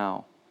until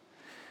now.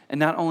 And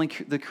not only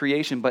the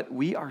creation, but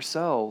we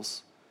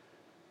ourselves,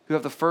 who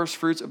have the first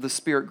fruits of the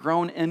Spirit,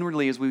 groan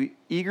inwardly as we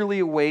eagerly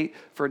await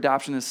for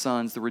adoption as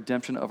sons, the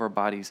redemption of our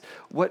bodies.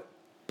 What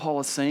Paul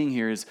is saying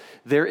here is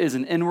there is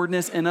an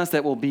inwardness in us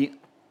that will be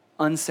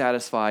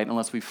unsatisfied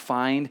unless we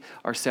find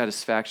our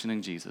satisfaction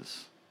in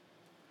Jesus.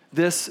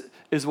 This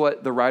is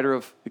what the writer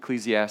of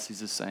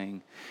Ecclesiastes is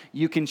saying.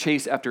 You can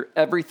chase after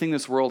everything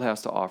this world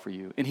has to offer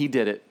you. And he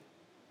did it.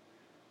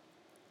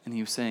 And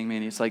he was saying,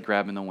 man, it's like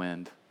grabbing the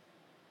wind.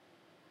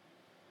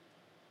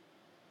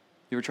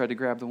 You ever tried to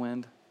grab the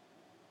wind?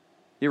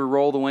 You ever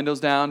roll the windows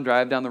down,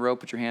 drive down the road,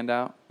 put your hand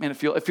out? Man, it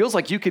feels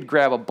like you could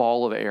grab a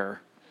ball of air.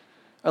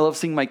 I love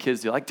seeing my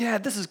kids do it. Like,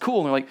 Dad, this is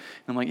cool. And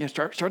I'm like, yeah,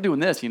 start doing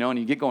this, and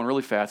you get going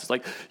really fast. It's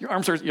like your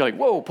arm starts, you're like,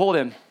 whoa, pull it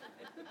in.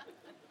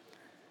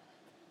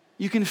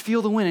 You can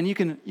feel the wind, and you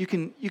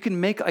can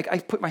make, like, I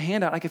put my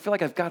hand out, I can feel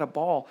like I've got a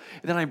ball,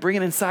 and then I bring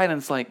it inside, and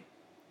it's like,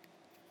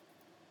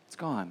 it's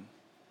gone.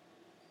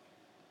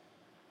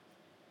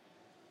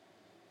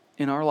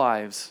 In our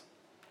lives,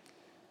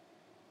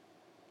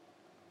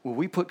 will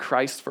we put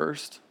Christ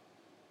first?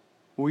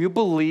 Will you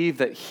believe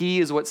that he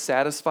is what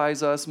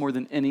satisfies us more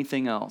than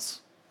anything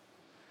else?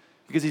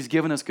 Because he's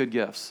given us good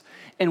gifts.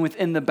 And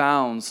within the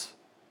bounds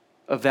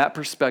of that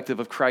perspective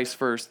of Christ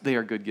first, they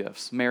are good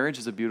gifts. Marriage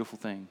is a beautiful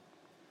thing.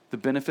 The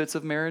benefits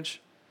of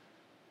marriage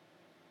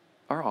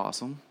are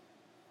awesome.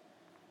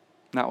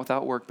 Not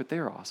without work, but they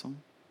are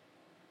awesome.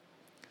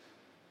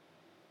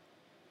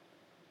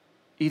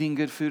 Eating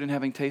good food and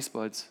having taste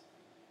buds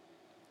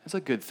is a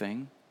good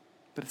thing,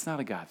 but it's not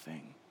a God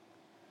thing.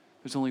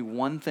 There's only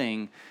one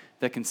thing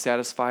that can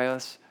satisfy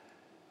us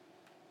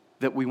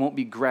that we won't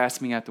be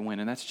grasping at the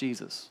wind, and that's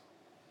Jesus.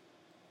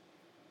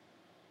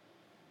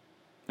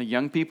 The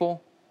young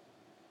people,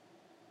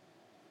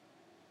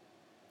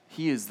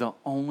 he is the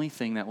only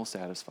thing that will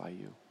satisfy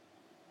you.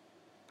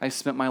 I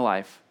spent my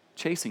life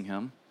chasing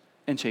him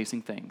and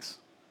chasing things.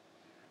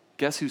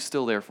 Guess who's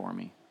still there for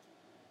me?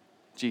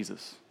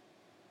 Jesus.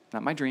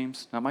 Not my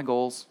dreams, not my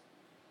goals.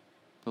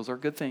 Those are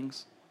good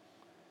things.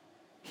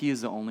 He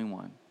is the only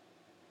one.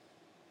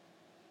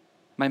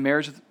 My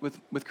marriage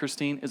with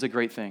Christine is a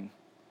great thing.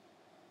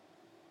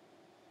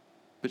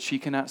 But she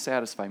cannot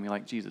satisfy me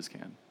like Jesus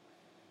can.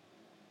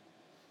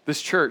 This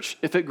church,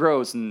 if it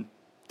grows and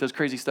does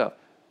crazy stuff,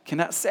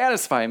 cannot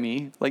satisfy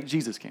me like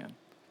Jesus can.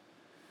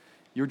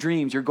 Your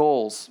dreams, your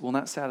goals will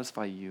not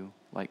satisfy you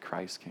like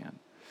Christ can.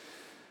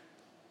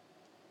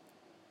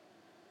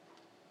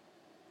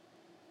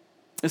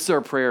 This is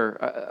our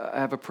prayer. I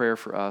have a prayer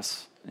for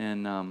us,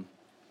 and I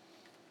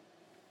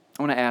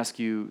want to ask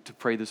you to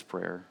pray this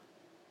prayer,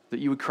 that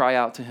you would cry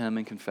out to him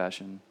in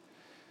confession.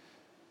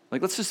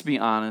 Like, let's just be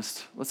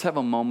honest. Let's have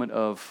a moment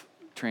of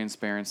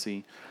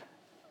transparency.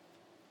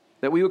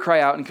 That we would cry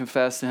out and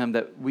confess to him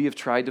that we have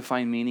tried to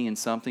find meaning in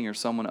something or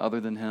someone other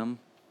than him,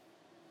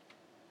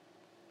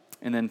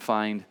 and then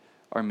find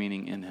our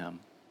meaning in him.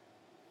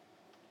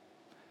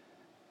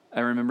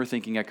 I remember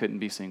thinking I couldn't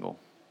be single.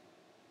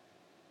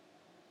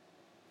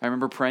 I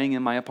remember praying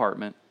in my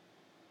apartment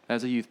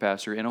as a youth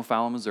pastor in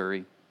O'Fallon,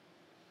 Missouri.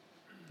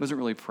 I wasn't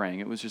really praying.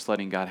 It was just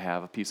letting God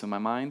have a piece of my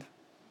mind.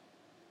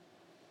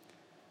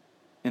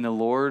 And the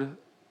Lord,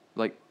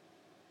 like,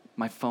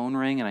 my phone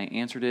rang and I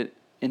answered it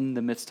in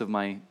the midst of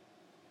my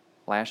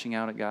lashing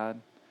out at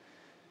God.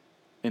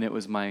 And it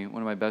was one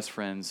of my best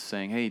friends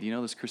saying, "Hey, do you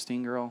know this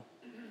Christine girl?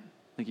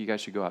 I think you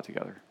guys should go out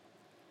together."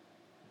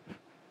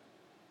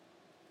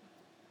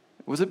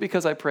 Was it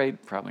because I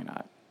prayed? Probably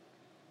not.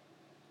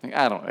 Like,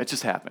 I don't know. It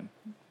just happened.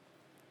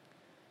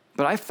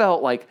 But I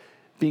felt like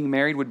being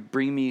married would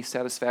bring me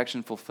satisfaction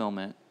and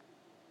fulfillment.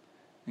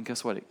 And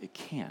guess what? It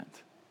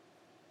can't.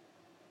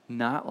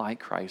 Not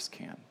like Christ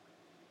can.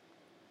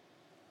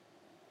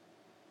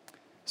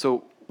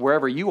 So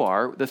wherever you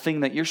are, the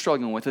thing that you're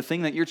struggling with, the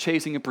thing that you're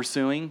chasing and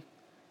pursuing,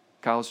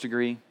 college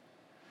degree,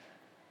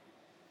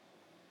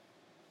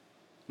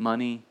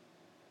 money,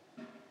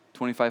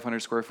 2,500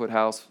 square foot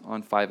house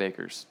on 5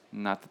 acres.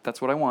 Not that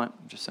that's what I want,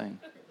 I'm just saying.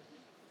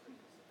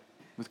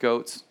 With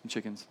goats and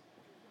chickens.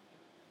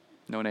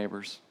 No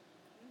neighbors.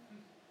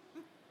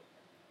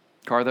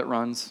 Car that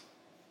runs.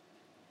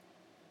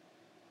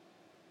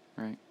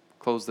 Right?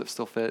 Clothes that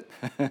still fit.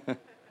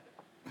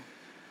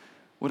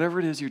 Whatever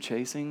it is you're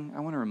chasing, I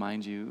want to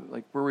remind you,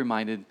 like, we're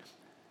reminded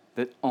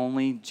that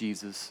only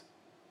Jesus,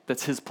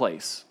 that's his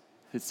place.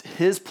 It's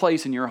his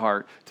place in your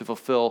heart to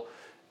fulfill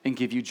and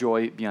give you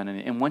joy beyond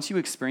any. And once you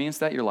experience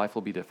that, your life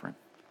will be different.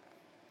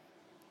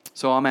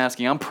 So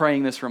I'm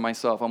praying this for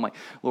myself. I'm like,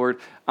 Lord,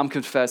 I'm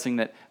confessing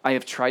that I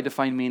have tried to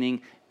find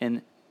meaning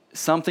in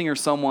something or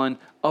someone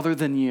other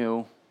than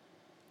you.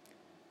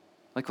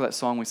 Like that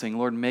song we sing,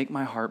 Lord, make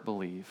my heart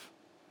believe.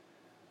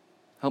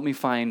 Help me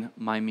find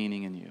my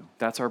meaning in you.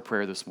 That's our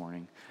prayer this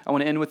morning. I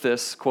want to end with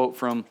this quote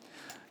from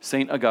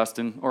St.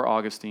 Augustine, or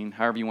Augustine,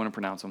 however you want to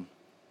pronounce him.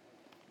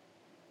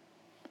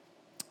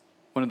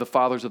 One of the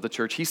fathers of the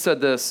church. He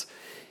said this,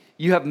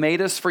 "You have made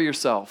us for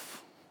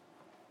yourself."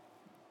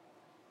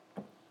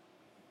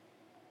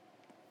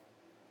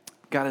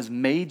 God has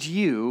made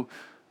you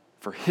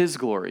for his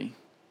glory.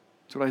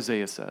 That's what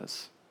Isaiah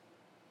says.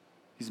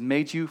 He's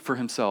made you for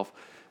himself.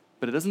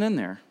 But it doesn't end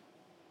there.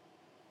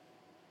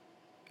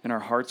 And our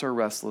hearts are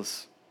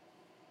restless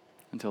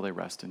until they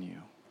rest in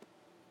you.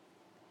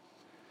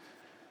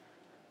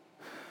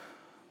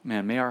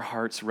 Man, may our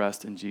hearts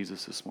rest in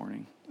Jesus this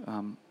morning.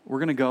 We're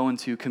going to go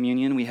into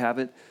communion. We have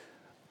it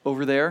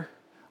over there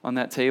on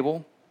that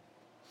table.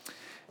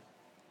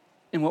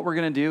 And what we're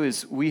going to do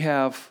is we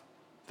have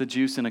the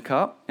juice in a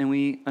cup, and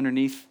we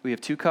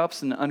have 2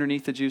 cups, and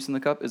underneath the juice in the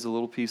cup is a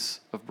little piece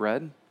of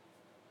bread.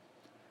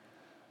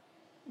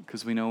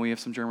 Because we know we have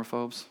some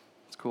germaphobes.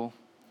 It's cool.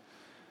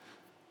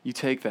 You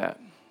take that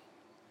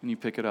and you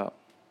pick it up.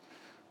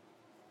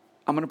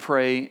 I'm going to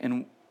pray,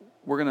 and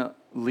we're going to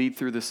lead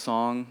through this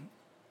song.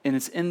 And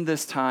it's in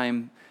this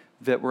time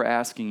that we're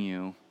asking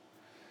you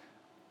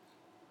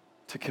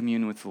to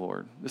commune with the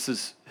Lord. This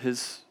is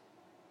his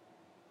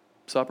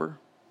supper.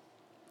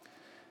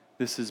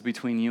 This is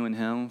between you and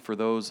him for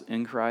those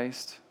in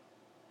Christ.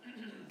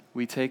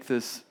 We take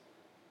this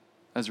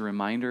as a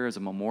reminder, as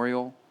a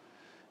memorial.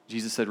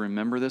 Jesus said,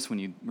 remember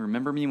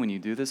me when you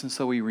do this. And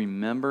so we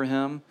remember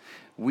him.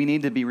 We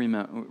need to be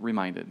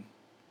reminded.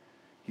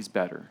 He's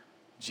better.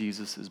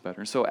 Jesus is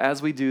better. So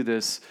as we do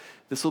this,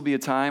 this will be a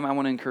time I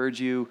want to encourage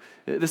you.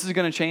 This is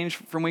going to change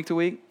from week to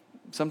week.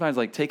 Sometimes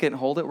take it and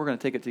hold it. We're going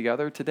to take it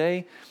together.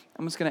 Today,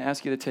 I'm just going to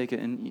ask you to take it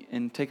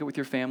and take it with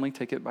your family.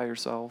 Take it by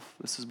yourself.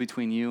 This is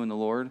between you and the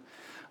Lord.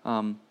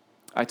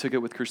 I took it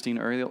with Christine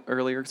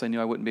earlier because I knew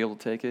I wouldn't be able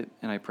to take it,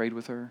 and I prayed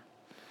with her.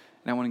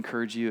 And I want to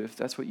encourage you, if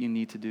that's what you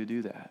need to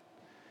do that.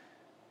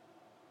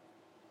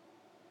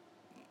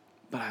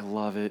 But I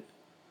love it.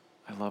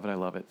 I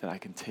love it that I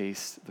can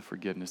taste the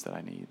forgiveness that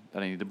I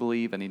need to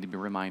believe, I need to be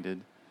reminded.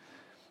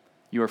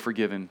 You are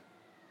forgiven,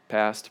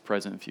 past,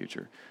 present, and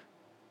future.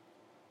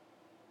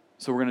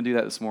 So we're going to do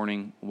that this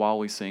morning while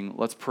we sing.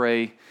 Let's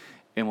pray,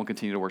 and we'll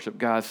continue to worship.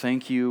 God,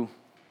 thank you,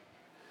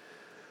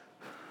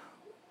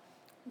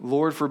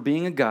 Lord, for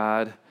being a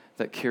God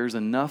that cares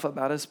enough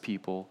about his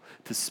people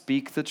to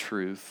speak the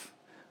truth,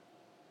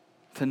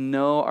 to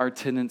know our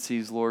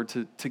tendencies, Lord,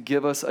 to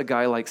give us a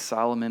guy like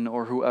Solomon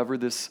or whoever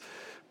this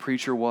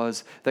preacher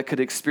was that could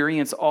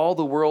experience all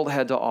the world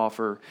had to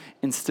offer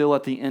and still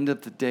at the end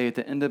of the day, at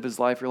the end of his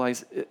life,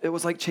 realize it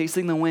was like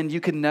chasing the wind. You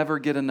could never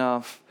get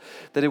enough,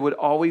 that it would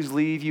always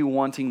leave you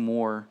wanting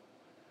more.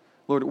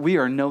 Lord, we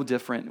are no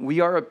different. We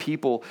are a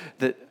people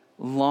that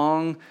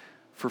long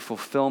for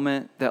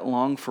fulfillment, that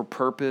long for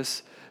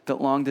purpose,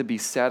 that long to be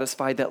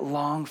satisfied, that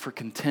long for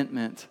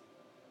contentment.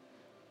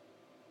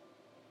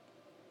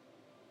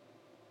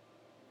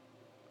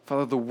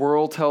 Father, the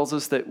world tells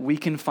us that we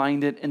can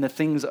find it in the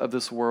things of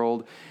this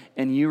world,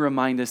 and you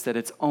remind us that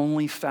it's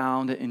only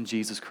found in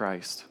Jesus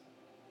Christ.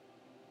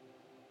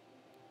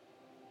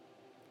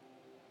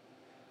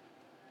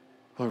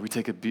 Lord, we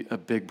take a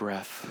big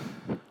breath.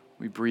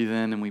 We breathe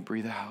in and we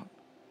breathe out.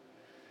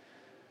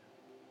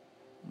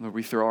 Lord,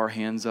 we throw our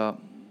hands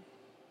up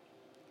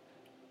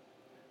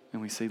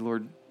and we say,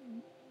 Lord,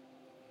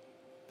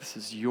 this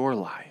is your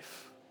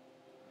life.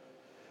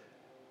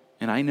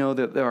 And I know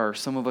that there are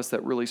some of us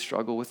that really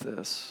struggle with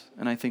this.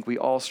 And I think we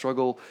all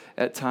struggle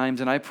at times.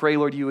 And I pray,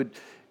 Lord, you would,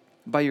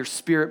 by your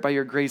Spirit, by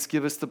your grace,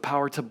 give us the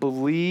power to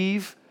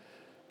believe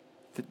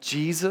that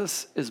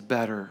Jesus is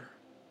better.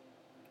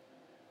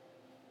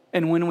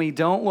 And when we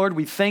don't, Lord,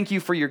 we thank you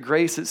for your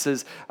grace. It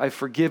says, I've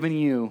forgiven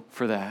you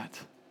for that.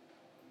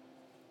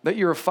 That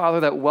you're a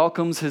father that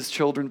welcomes his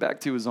children back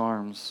to his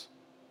arms.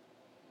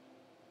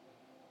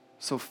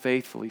 So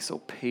faithfully, so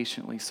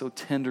patiently, so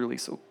tenderly,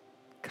 so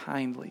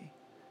kindly.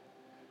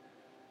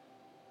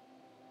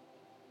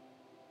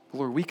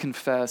 Lord, we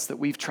confess that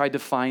we've tried to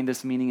find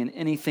this meaning in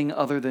anything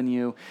other than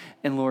you.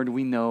 And Lord,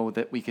 we know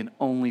that we can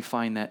only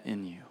find that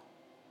in you.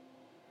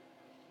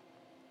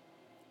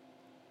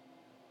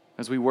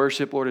 As we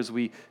worship, Lord, as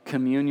we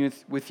commune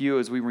with you,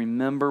 as we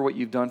remember what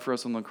you've done for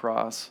us on the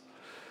cross,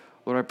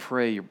 Lord, I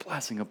pray your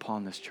blessing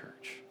upon this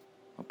church,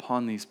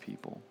 upon these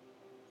people.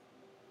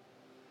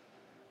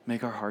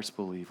 Make our hearts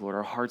believe. Lord,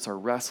 our hearts are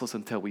restless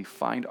until we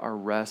find our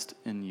rest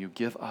in you.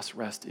 Give us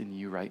rest in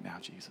you right now,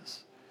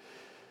 Jesus.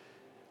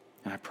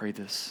 And I pray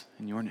this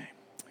in your name.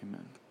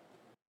 Amen.